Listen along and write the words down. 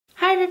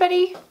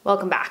everybody,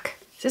 welcome back.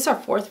 Is this our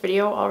fourth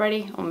video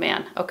already? Oh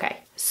man, okay.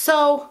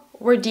 So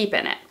we're deep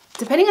in it.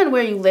 Depending on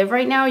where you live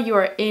right now, you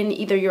are in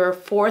either your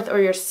fourth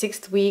or your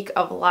sixth week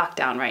of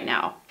lockdown right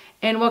now.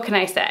 And what can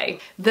I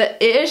say?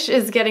 The ish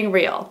is getting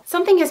real.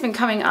 Something has been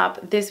coming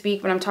up this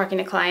week when I'm talking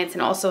to clients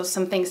and also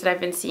some things that I've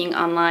been seeing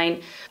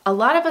online. A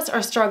lot of us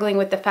are struggling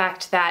with the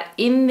fact that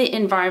in the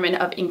environment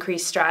of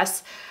increased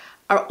stress,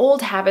 our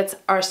old habits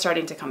are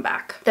starting to come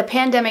back. The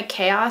pandemic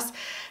chaos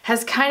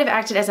has kind of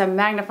acted as a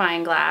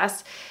magnifying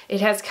glass.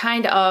 It has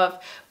kind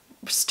of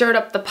stirred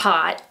up the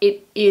pot.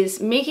 It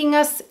is making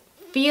us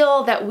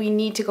feel that we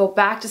need to go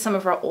back to some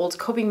of our old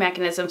coping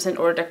mechanisms in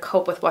order to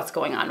cope with what's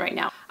going on right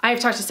now. I've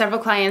talked to several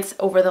clients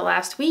over the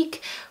last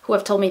week who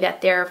have told me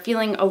that they're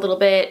feeling a little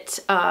bit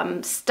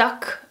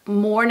stuck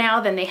more now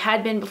than they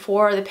had been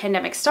before the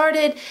pandemic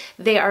started.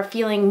 They are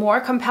feeling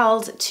more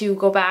compelled to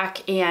go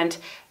back and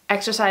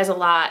exercise a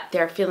lot.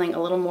 They're feeling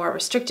a little more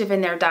restrictive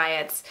in their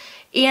diets.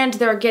 And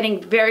they're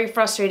getting very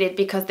frustrated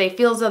because they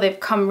feel as though they've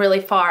come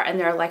really far and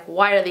they're like,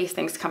 why are these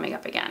things coming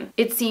up again?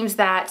 It seems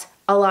that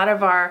a lot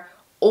of our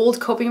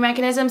old coping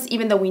mechanisms,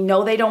 even though we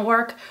know they don't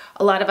work,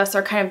 a lot of us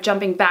are kind of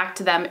jumping back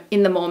to them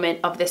in the moment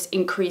of this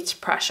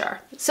increased pressure.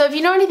 So if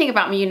you know anything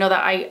about me, you know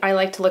that I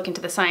like to look into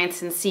the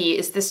science and see,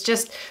 is this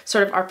just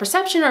sort of our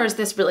perception or is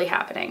this really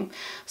happening?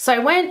 So I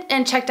went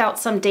and checked out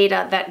some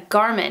data that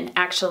Garmin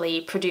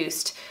actually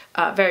produced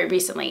very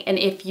recently. And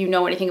if you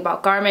know anything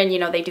about Garmin, you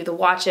know they do the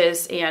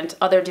watches and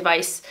other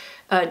devices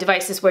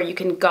where you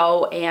can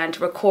go and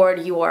record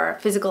your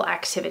physical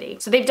activity.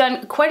 So they've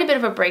done quite a bit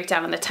of a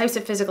breakdown on the types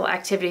of physical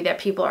activity that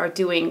people are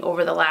doing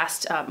over the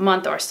last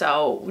month or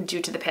so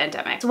due to the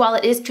pandemic. So while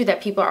it is true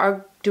that people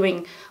are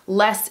doing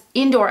less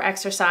indoor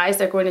exercise,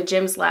 they're going to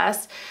gyms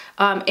less,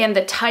 and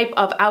the type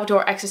of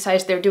outdoor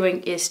exercise they're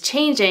doing is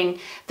changing,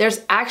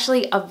 there's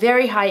actually a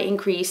very high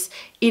increase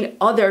in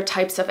other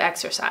types of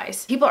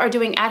exercise. People are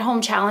doing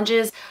at-home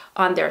challenges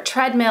on their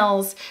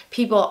treadmills.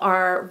 People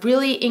are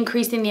really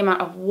increasing the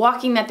amount of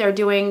walking that they're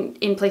doing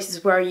in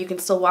places where you can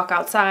still walk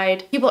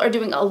outside. People are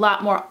doing a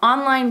lot more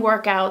online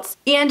workouts.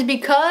 And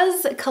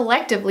because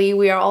collectively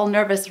we are all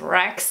nervous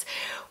wrecks,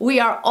 we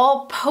are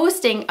all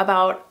posting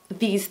about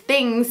these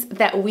things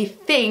that we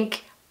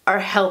think are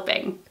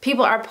helping.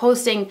 People are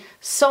posting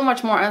so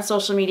much more on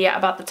social media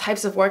about the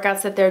types of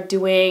workouts that they're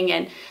doing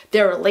and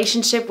their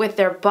relationship with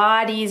their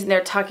bodies, and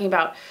they're talking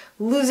about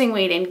losing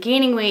weight and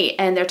gaining weight,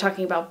 and they're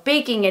talking about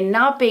baking and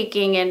not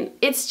baking, and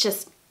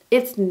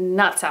it's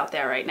nuts out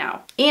there right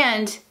now.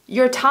 And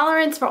your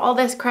tolerance for all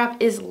this crap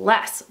is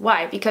less.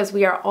 Why? Because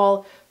we are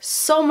all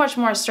so much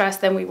more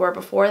stressed than we were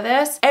before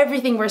this.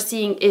 Everything we're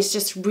seeing is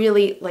just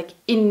really like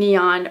in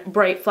neon,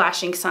 bright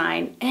flashing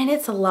sign, and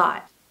it's a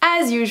lot.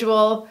 As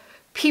usual,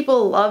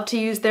 people love to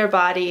use their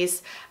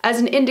bodies as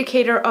an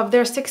indicator of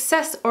their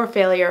success or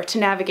failure to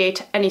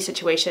navigate any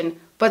situation,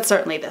 but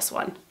certainly this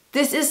one.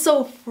 This is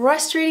so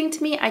frustrating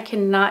to me, I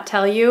cannot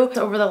tell you.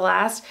 Over the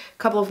last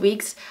couple of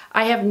weeks,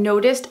 I have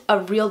noticed a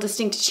real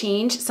distinct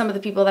change. Some of the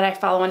people that I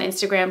follow on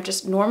Instagram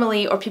just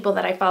normally, or people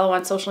that I follow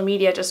on social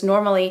media just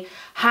normally,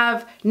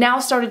 have now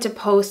started to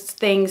post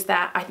things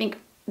that I think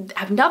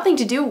have nothing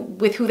to do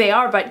with who they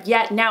are, but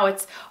yet now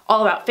it's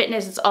all about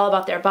fitness, it's all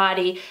about their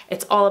body,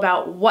 it's all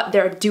about what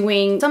they're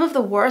doing. Some of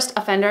the worst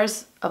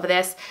offenders of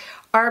this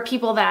are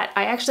people that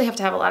I actually have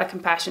to have a lot of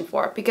compassion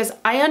for, because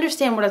I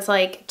understand what it's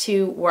like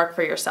to work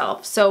for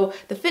yourself. So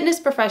the fitness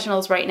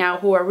professionals right now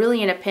who are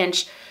really in a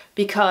pinch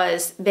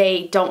because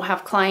they don't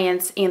have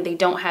clients and they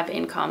don't have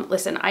income,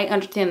 listen, I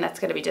understand that's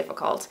gonna be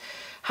difficult.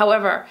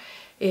 However,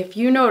 if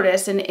you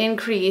notice an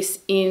increase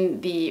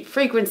in the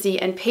frequency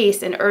and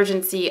pace and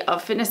urgency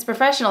of fitness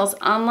professionals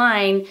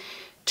online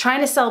trying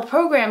to sell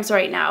programs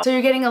right now, so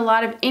you're getting a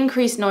lot of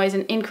increased noise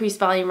and increased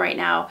volume right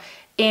now,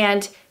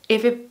 and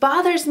if it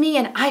bothers me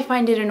and I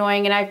find it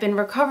annoying and I've been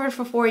recovered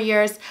for 4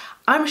 years,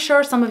 I'm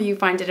sure some of you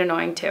find it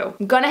annoying too.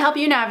 I'm gonna help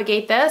you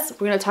navigate this.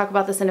 We're gonna talk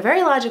about this in a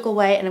very logical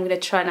way, and I'm gonna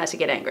try not to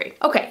get angry.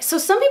 Okay, so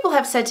some people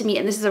have said to me,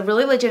 and this is a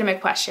really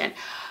legitimate question,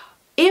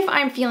 if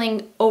I'm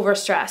feeling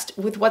overstressed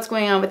with what's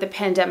going on with the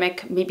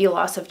pandemic, maybe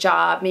loss of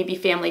job, maybe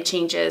family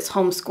changes,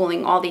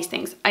 homeschooling, all these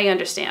things, I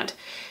understand.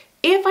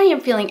 If I am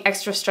feeling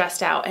extra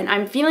stressed out and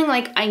I'm feeling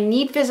like I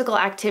need physical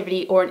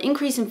activity or an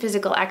increase in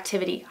physical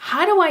activity,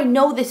 how do I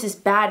know this is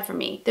bad for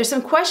me? There's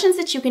some questions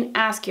that you can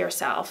ask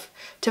yourself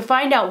to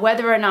find out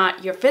whether or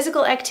not your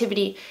physical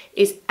activity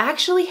is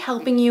actually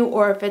helping you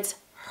or if it's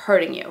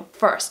hurting you.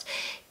 First,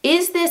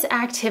 is this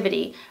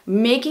activity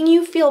making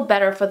you feel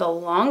better for the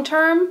long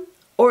term,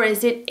 or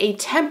is it a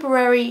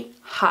temporary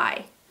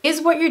high?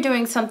 Is what you're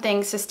doing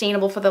something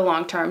sustainable for the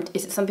long term?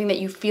 Is it something that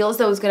you feel as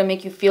though is going to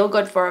make you feel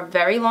good for a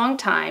very long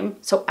time,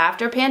 so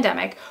after a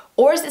pandemic,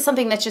 or is it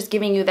something that's just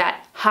giving you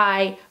that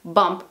high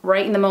bump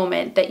right in the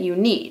moment that you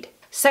need?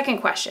 Second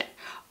question,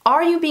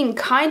 are you being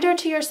kinder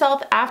to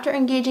yourself after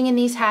engaging in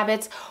these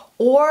habits,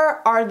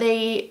 or are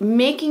they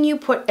making you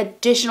put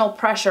additional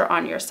pressure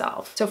on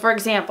yourself? So for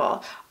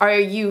example, are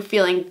you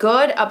feeling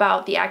good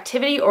about the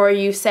activity, or are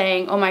you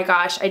saying, oh my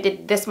gosh, I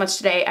did this much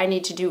today, I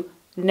need to do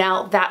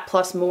Now that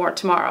plus more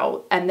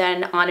tomorrow, and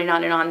then on and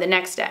on and on the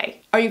next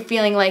day? Are you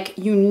feeling like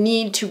you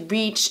need to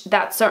reach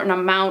that certain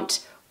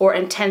amount or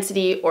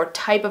intensity or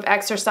type of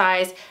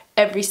exercise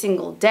every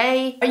single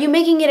day? Are you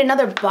making it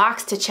another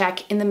box to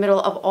check in the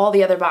middle of all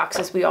the other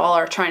boxes we all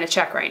are trying to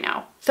check right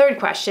now? Third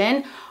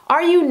question,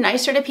 are you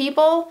nicer to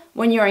people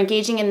when you're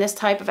engaging in this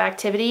type of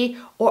activity,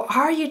 or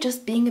are you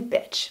just being a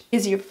bitch?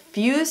 Is your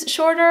fuse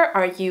shorter?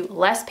 Are you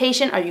less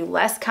patient? Are you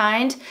less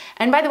kind?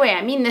 And by the way,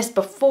 I mean this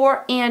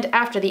before and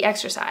after the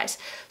exercise.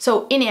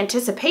 So in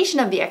anticipation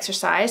of the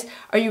exercise,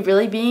 are you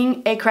really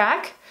being a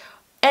crack?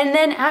 And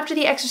then after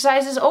the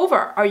exercise is over,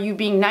 are you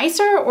being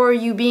nicer or are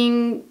you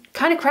being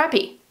kind of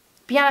crappy?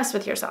 Be honest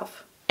with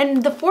yourself.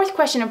 And the fourth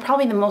question, and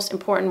probably the most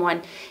important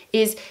one,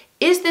 is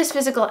this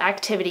physical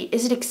activity,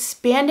 is it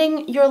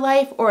expanding your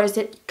life or is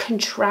it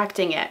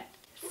contracting it?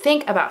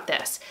 Think about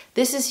this.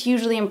 This is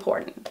hugely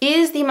important.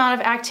 Is the amount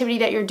of activity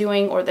that you're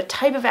doing or the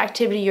type of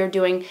activity you're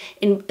doing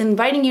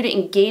inviting you to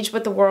engage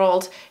with the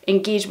world,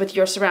 engage with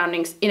your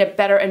surroundings in a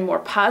better and more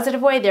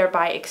positive way,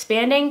 thereby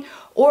expanding?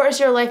 Or is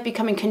your life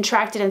becoming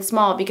contracted and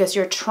small because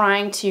you're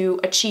trying to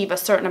achieve a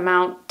certain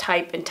amount,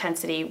 type,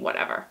 intensity,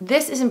 whatever?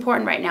 This is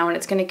important right now, and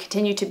it's going to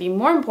continue to be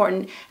more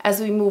important as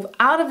we move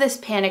out of this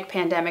panic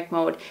pandemic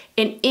mode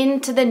and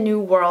into the new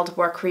world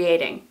we're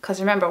creating. Because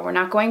remember, we're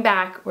not going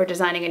back, we're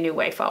designing a new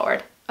way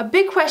forward. A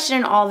big question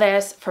in all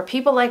this for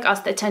people like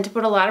us that tend to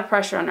put a lot of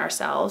pressure on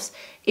ourselves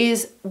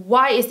is,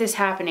 why is this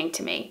happening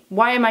to me?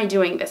 Why am I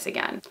doing this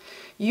again?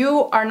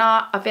 You are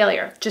not a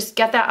failure. Just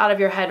get that out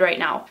of your head right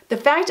now. The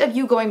fact of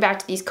you going back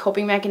to these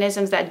coping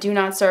mechanisms that do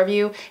not serve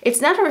you,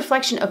 it's not a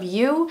reflection of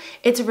you,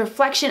 it's a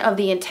reflection of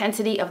the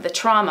intensity of the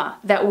trauma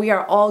that we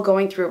are all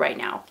going through right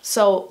now.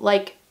 So,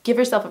 like, give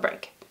yourself a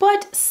break.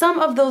 But some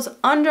of those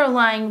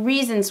underlying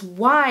reasons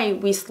why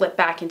we slip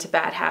back into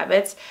bad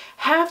habits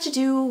have to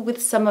do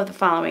with some of the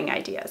following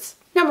ideas.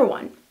 Number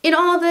one, in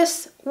all of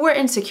this, we're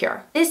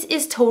insecure. This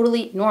is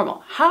totally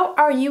normal. How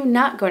are you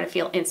not going to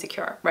feel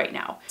insecure right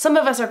now? Some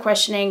of us are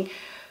questioning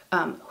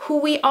who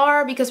we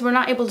are because we're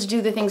not able to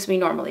do the things we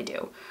normally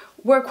do.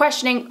 We're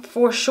questioning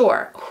for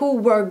sure who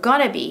we're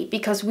gonna be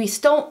because we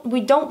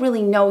don't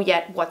really know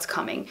yet what's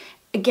coming.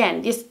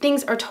 Again, these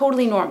things are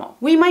totally normal.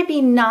 We might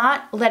be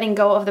not letting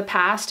go of the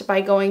past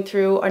by going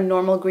through a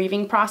normal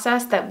grieving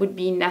process that would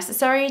be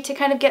necessary to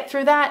kind of get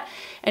through that.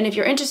 And if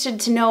you're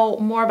interested to know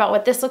more about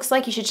what this looks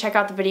like, you should check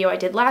out the video I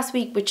did last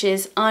week, which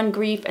is on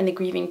grief and the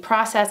grieving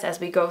process as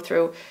we go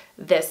through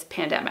this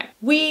pandemic.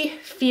 We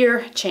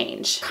fear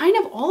change. Kind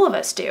of all of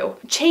us do.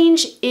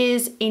 Change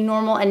is a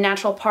normal and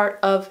natural part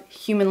of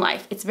human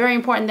life. It's very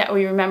important that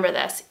we remember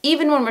this.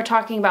 Even when we're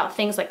talking about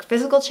things like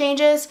physical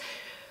changes,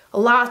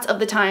 lots of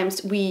the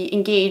times we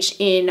engage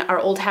in our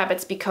old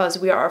habits because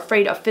we are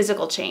afraid of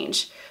physical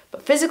change.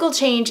 But physical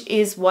change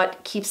is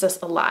what keeps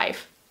us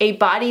alive. A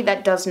body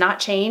that does not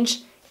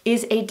change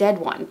is a dead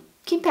one.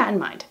 Keep that in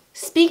mind.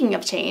 Speaking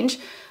of change,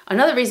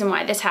 another reason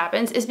why this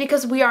happens is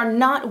because we are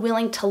not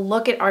willing to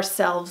look at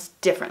ourselves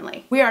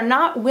differently. We are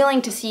not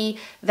willing to see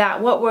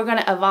that what we're going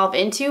to evolve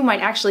into might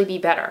actually be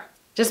better.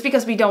 Just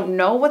because we don't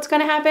know what's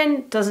going to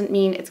happen doesn't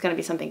mean it's going to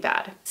be something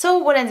bad. So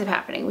what ends up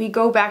happening? We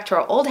go back to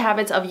our old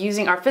habits of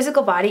using our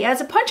physical body as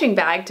a punching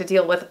bag to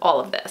deal with all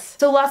of this.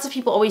 So lots of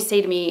people always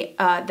say to me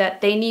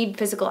that they need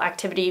physical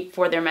activity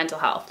for their mental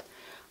health.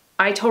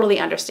 I totally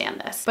understand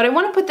this, but I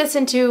want to put this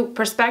into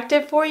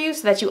perspective for you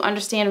so that you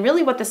understand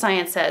really what the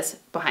science says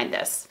behind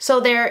this. So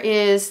there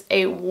is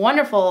a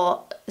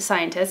wonderful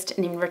scientist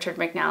named Richard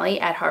McNally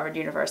at Harvard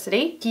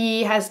University.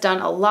 He has done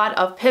a lot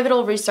of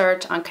pivotal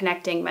research on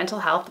connecting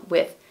mental health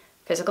with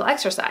physical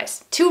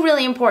exercise. Two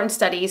really important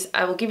studies,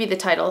 I will give you the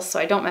titles so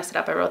I don't mess it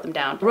up, I wrote them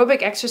down.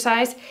 Aerobic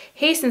exercise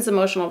hastens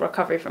emotional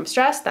recovery from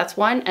stress, that's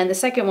one, and the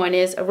second one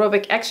is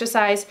aerobic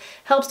exercise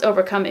helps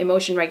overcome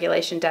emotion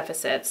regulation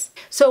deficits.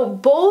 So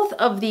both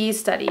of these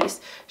studies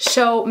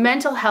show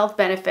mental health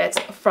benefits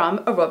from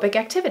aerobic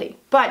activity,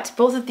 but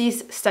both of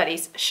these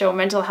studies show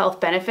mental health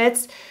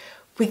benefits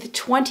with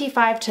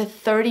 25 to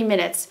 30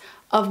 minutes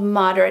of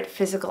moderate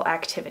physical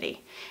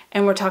activity.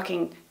 And we're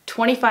talking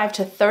 25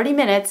 to 30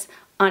 minutes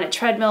on a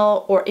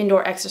treadmill or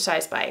indoor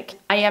exercise bike.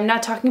 I am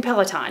not talking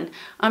Peloton.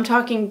 I'm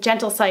talking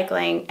gentle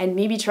cycling and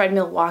maybe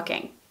treadmill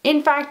walking.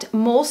 In fact,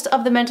 most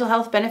of the mental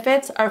health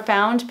benefits are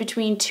found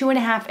between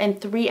 2.5 and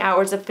 3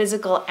 hours of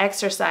physical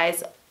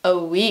exercise a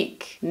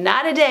week.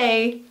 Not a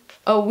day,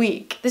 a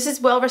week. This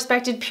is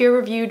well-respected,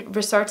 peer-reviewed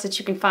research that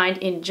you can find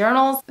in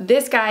journals.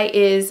 This guy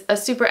is a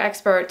super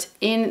expert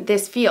in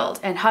this field.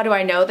 And how do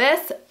I know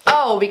this?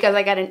 Oh, because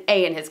I got an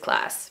A in his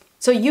class.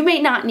 So you may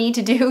not need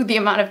to do the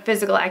amount of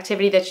physical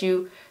activity that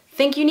you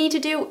think you need to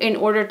do in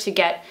order to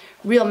get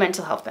real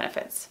mental health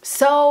benefits.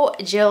 So,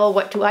 Jill,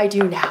 what do I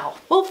do now?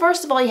 Well,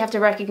 first of all, you have to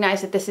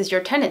recognize that this is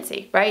your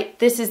tendency, right?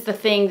 This is the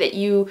thing that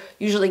you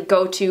usually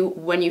go to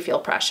when you feel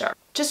pressure.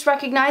 Just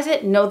recognize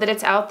it, know that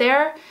it's out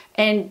there,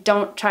 and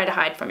don't try to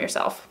hide from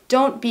yourself.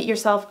 Don't beat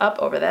yourself up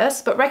over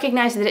this, but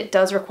recognize that it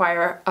does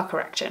require a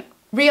correction.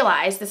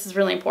 Realize, this is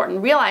really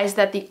important, realize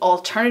that the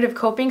alternative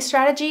coping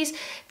strategies,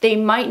 they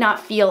might not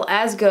feel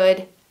as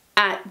good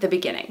at the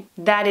beginning.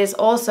 That is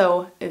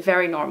also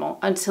very normal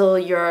until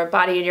your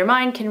body and your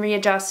mind can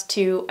readjust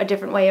to a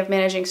different way of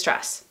managing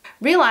stress.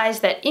 Realize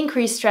that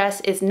increased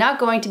stress is not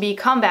going to be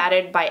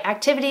combated by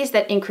activities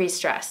that increase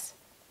stress.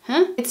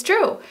 It's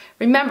true.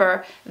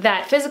 Remember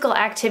that physical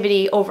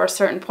activity over a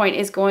certain point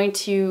is going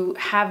to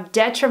have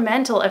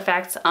detrimental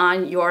effects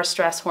on your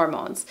stress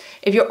hormones.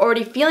 If you're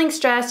already feeling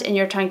stressed and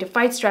you're trying to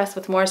fight stress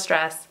with more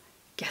stress,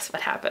 guess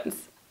what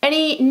happens?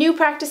 Any new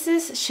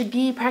practices should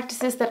be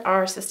practices that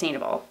are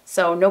sustainable.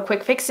 So no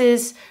quick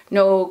fixes,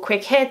 no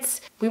quick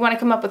hits. We want to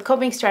come up with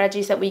coping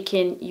strategies that we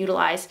can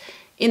utilize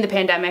in the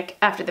pandemic,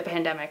 after the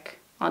pandemic,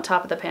 on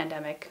top of the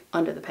pandemic,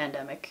 under the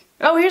pandemic.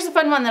 Oh, here's a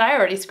fun one that I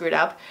already screwed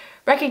up.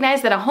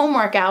 Recognize that a home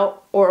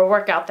workout, or a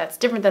workout that's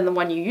different than the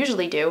one you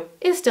usually do,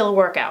 is still a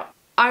workout.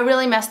 I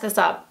really messed this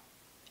up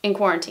in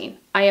quarantine.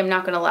 I am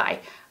not gonna lie.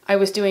 I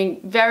was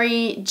doing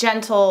very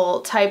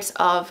gentle types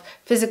of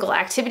physical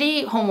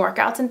activity, home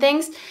workouts and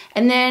things,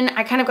 and then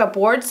I kind of got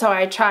bored, so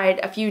I tried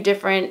a few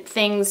different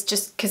things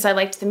just because I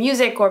liked the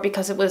music or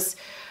because it was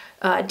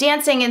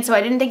dancing, and so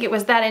I didn't think it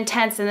was that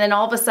intense, and then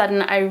all of a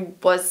sudden I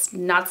was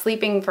not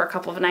sleeping for a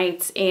couple of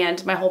nights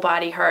and my whole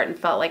body hurt and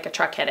felt like a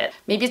truck hit it.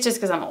 Maybe it's just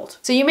because I'm old.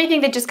 So you may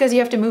think that just because you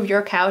have to move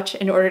your couch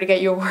in order to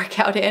get your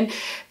workout in,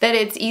 that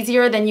it's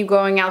easier than you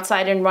going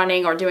outside and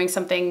running or doing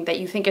something that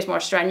you think is more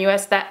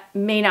strenuous. That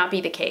may not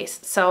be the case.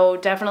 So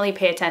definitely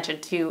pay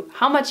attention to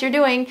how much you're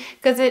doing,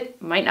 because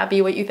it might not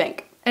be what you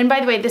think. And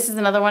by the way, this is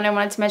another one I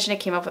wanted to mention. It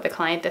came up with a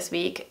client this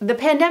week. The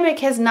pandemic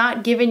has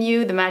not given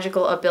you the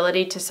magical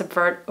ability to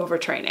subvert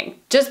overtraining.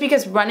 Just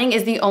because running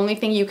is the only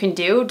thing you can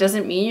do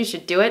doesn't mean you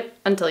should do it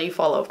until you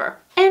fall over.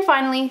 And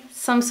finally,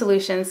 some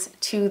solutions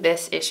to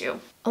this issue.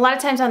 A lot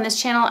of times on this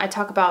channel, I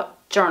talk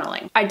about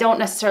journaling. I don't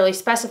necessarily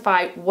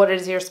specify what it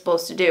is you're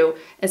supposed to do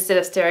instead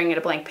of staring at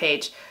a blank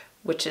page,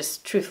 which is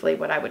truthfully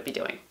what I would be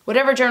doing.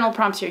 Whatever journal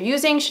prompts you're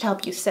using should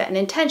help you set an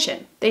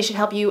intention. They should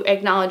help you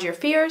acknowledge your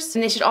fears,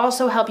 and they should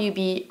also help you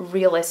be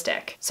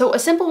realistic. So a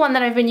simple one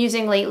that I've been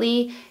using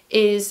lately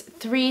is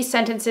 3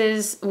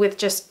 sentences with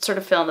just sort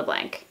of fill in the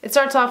blank. It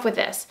starts off with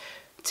this: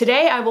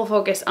 today I will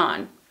focus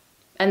on,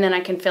 and then I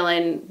can fill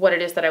in what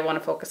it is that I want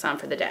to focus on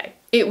for the day.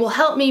 It will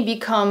help me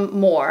become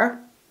more,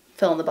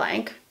 fill in the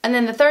blank. And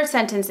then the third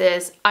sentence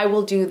is, I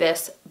will do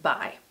this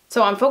by.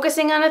 So I'm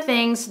focusing on a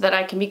thing so that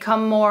I can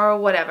become more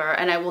whatever,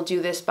 and I will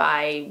do this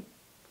by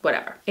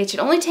whatever. It should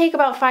only take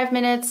about 5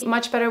 minutes.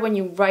 Much better when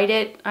you write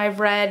it, I've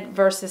read,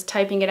 versus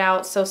typing it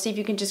out. So see if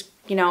you can just,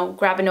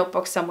 grab a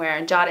notebook somewhere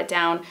and jot it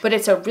down. But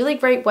it's a really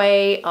great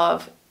way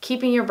of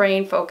keeping your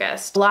brain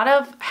focused. A lot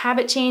of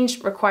habit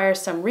change requires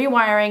some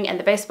rewiring, and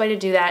the best way to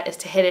do that is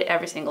to hit it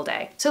every single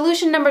day.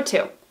 Solution number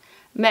 2,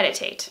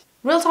 meditate.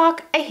 Real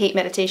talk, I hate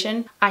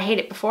meditation. I hate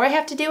it before I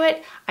have to do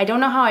it. I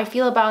don't know how I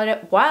feel about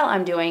it while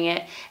I'm doing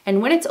it.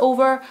 And when it's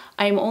over,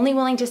 I am only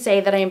willing to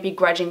say that I am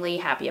begrudgingly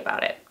happy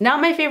about it.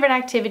 Not my favorite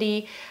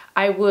activity.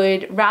 I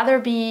would rather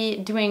be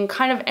doing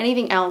kind of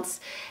anything else.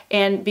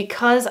 And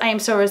because I am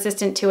so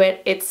resistant to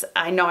it,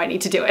 I know I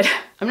need to do it.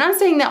 I'm not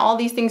saying that all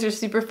these things are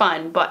super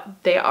fun,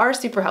 but they are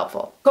super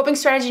helpful. Coping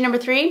strategy number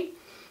 3,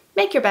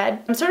 make your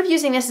bed. I'm sort of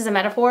using this as a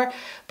metaphor,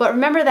 but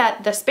remember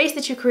that the space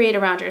that you create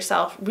around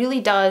yourself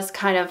really does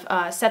kind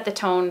of set the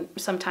tone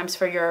sometimes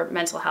for your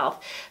mental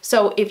health.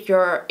 So if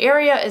your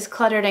area is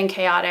cluttered and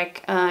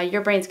chaotic,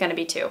 your brain's gonna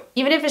be too.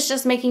 Even if it's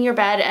just making your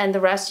bed and the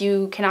rest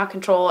you cannot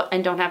control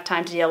and don't have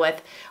time to deal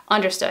with,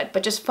 understood.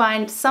 But just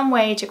find some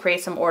way to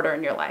create some order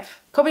in your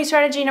life. Coping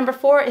strategy number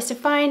 4 is to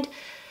find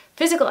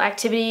physical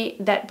activity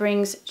that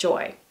brings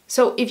joy.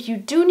 So if you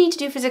do need to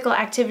do physical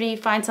activity,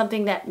 find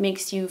something that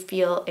makes you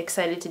feel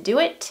excited to do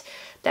it,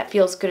 that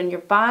feels good in your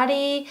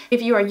body.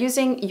 If you are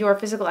using your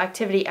physical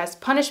activity as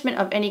punishment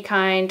of any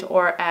kind,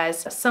 or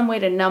as some way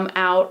to numb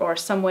out or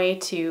some way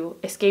to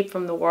escape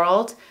from the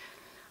world,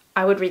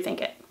 I would rethink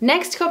it.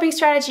 Next coping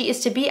strategy is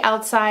to be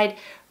outside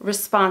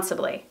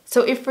responsibly.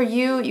 So if for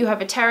you, you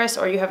have a terrace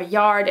or you have a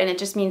yard and it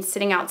just means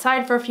sitting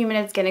outside for a few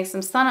minutes, getting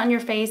some sun on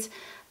your face,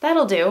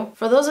 that'll do.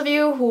 For those of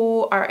you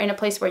who are in a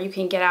place where you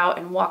can get out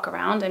and walk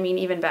around, I mean,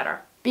 even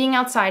better. Being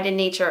outside in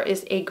nature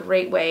is a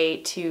great way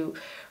to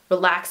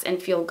relax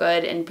and feel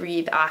good and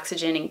breathe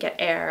oxygen and get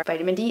air.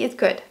 Vitamin D is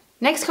good.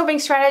 Next coping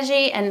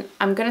strategy, and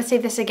I'm gonna say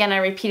this again, I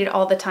repeat it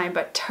all the time,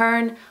 but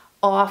turn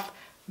off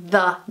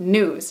the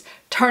news.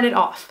 Turn it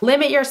off.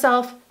 Limit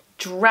yourself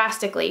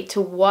drastically to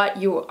what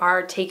you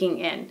are taking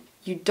in.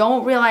 You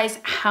don't realize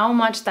how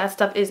much that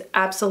stuff is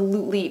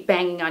absolutely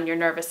banging on your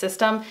nervous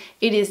system.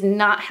 It is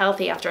not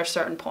healthy after a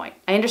certain point.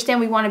 I understand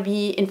we want to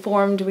be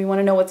informed, we want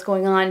to know what's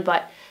going on,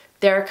 but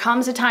there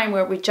comes a time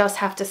where we just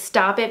have to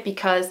stop it,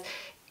 because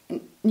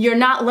you're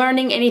not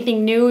learning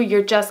anything new,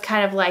 you're just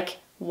kind of like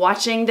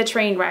watching the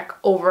train wreck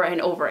over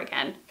and over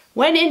again.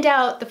 When in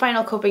doubt, the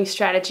final coping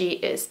strategy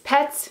is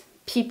pets,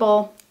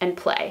 people, and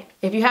play.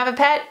 If you have a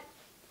pet,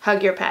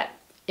 hug your pet.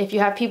 If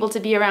you have people to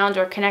be around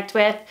or connect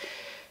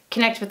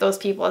with those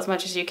people as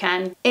much as you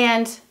can,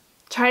 and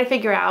try to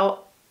figure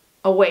out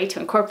a way to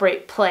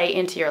incorporate play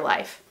into your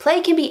life.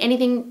 Play can be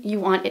anything you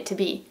want it to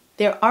be.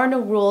 There are no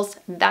rules.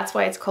 That's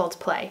why it's called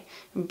play.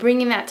 And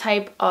bringing that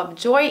type of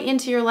joy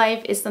into your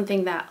life is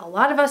something that a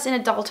lot of us in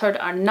adulthood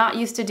are not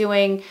used to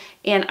doing,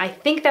 and I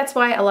think that's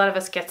why a lot of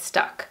us get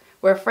stuck.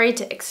 We're afraid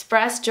to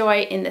express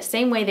joy in the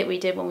same way that we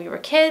did when we were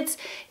kids,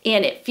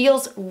 and it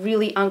feels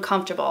really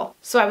uncomfortable.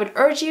 So I would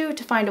urge you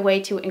to find a way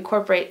to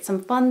incorporate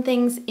some fun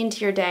things into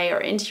your day or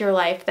into your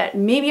life that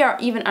maybe are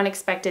even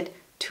unexpected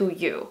to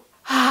you.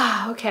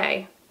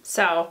 Okay,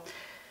 so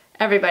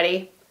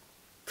everybody,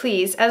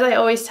 please, as I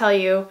always tell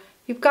you,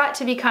 you've got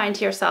to be kind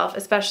to yourself,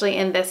 especially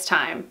in this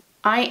time.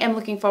 I am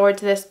looking forward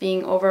to this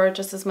being over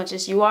just as much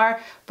as you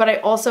are, but I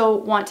also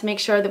want to make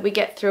sure that we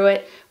get through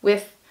it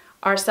with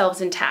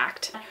ourselves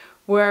intact.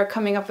 We're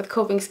coming up with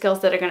coping skills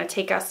that are going to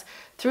take us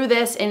through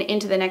this and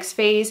into the next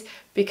phase,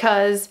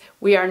 because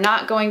we are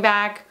not going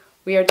back.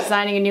 We are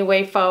designing a new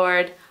way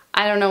forward.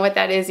 I don't know what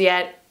that is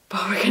yet,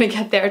 but we're going to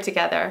get there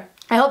together.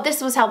 I hope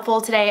this was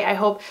helpful today. I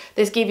hope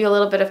this gave you a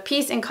little bit of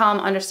peace and calm,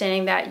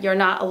 understanding that you're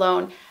not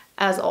alone,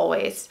 as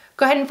always.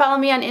 Go ahead and follow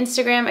me on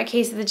Instagram at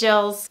Case of the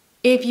Jills.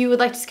 If you would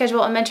like to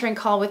schedule a mentoring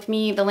call with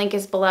me, the link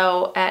is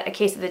below at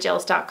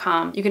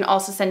acaseofthejills.com. You can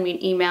also send me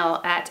an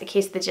email at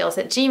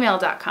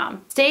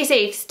acaseofthejills@gmail.com. Stay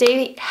safe,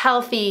 stay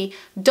healthy,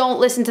 don't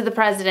listen to the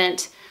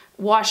president,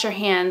 wash your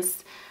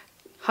hands,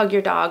 hug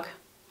your dog.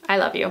 I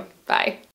love you. Bye.